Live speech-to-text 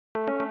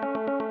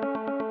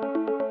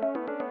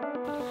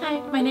Hi,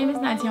 my name is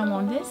Nadja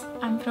Almondes.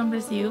 I'm from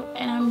Brazil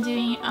and I'm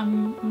doing a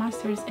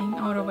master's in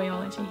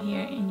neurobiology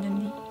here in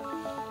Dundee.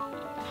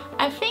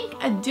 I think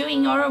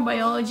doing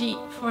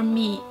neurobiology for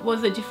me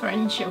was a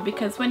differential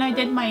because when I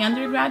did my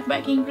undergrad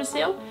back in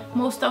Brazil,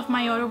 most of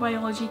my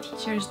neurobiology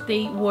teachers,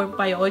 they were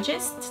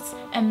biologists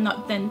and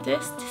not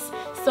dentists.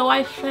 So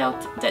I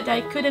felt that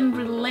I couldn't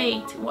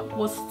relate what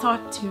was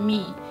taught to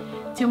me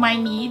to my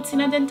needs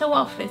in a dental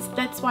office.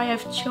 That's why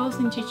I've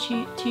chosen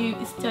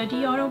to study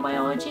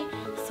neurobiology,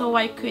 so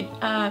I could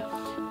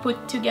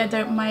put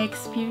together my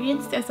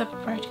experience as a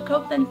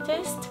practical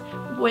dentist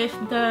with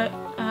the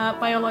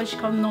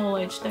biological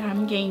knowledge that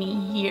I'm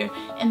gaining here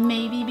and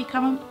maybe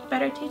become a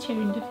better teacher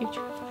in the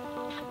future.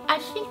 I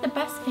think the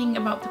best thing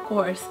about the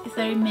course is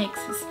that it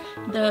mixes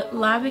the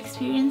lab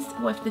experience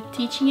with the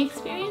teaching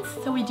experience.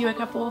 So we do a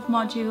couple of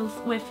modules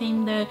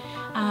within the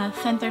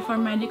Center for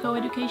Medical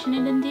Education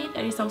in Dundee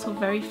that is also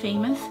very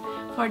famous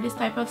for this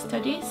type of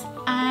studies,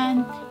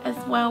 and as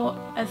well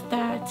as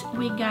that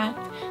we got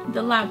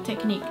the lab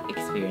technique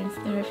experience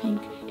that I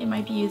think it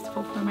might be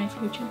useful for my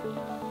future.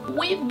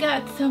 We've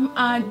got some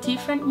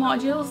different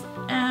modules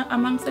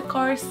amongst the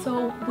course.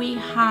 So we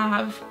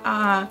have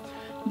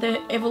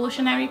the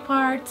evolutionary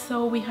part,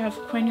 so we have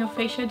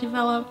craniofacial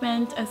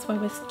development as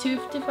well as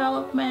tooth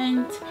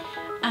development,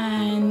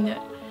 and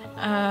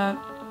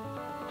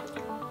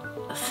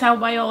cell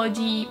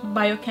biology,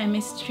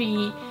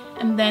 biochemistry,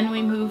 and then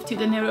we move to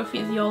the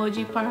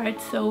neurophysiology part.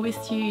 So we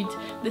studied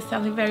the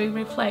salivary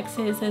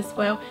reflexes as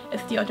well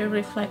as the other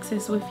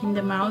reflexes within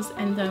the mouth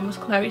and the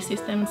musculary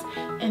systems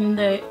and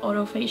the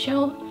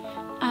orofacial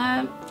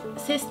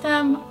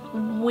system.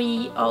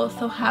 We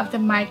also have the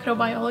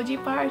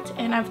microbiology part,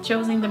 and I've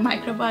chosen the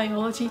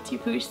microbiology to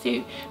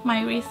pursue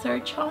my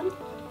research on.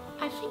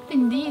 I think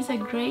Dundee is a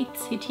great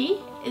city.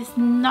 It's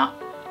not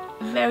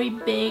very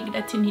big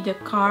that you need a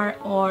car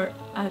or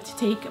to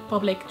take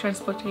public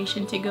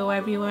transportation to go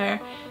everywhere,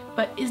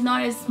 but it's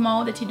not as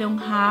small that you don't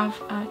have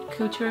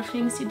cultural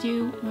things to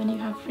do when you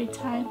have free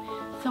time.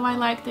 So I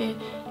like the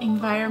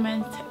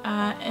environment,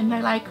 and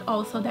I like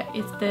also that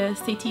it's the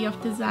city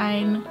of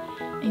design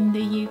in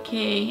the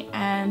UK,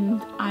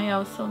 and I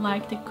also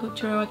like the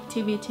cultural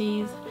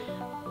activities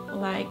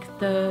like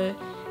the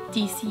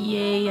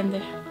DCA and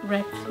the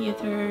Rep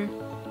Theatre,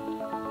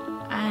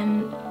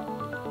 and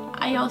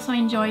I also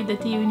enjoy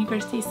that the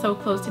university is so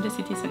close to the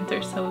city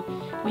center, so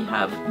we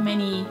have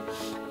many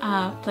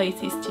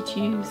places to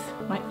choose,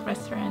 like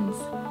restaurants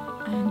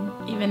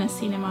and even a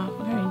cinema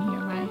very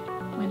nearby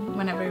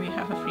whenever we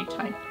have a free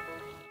time.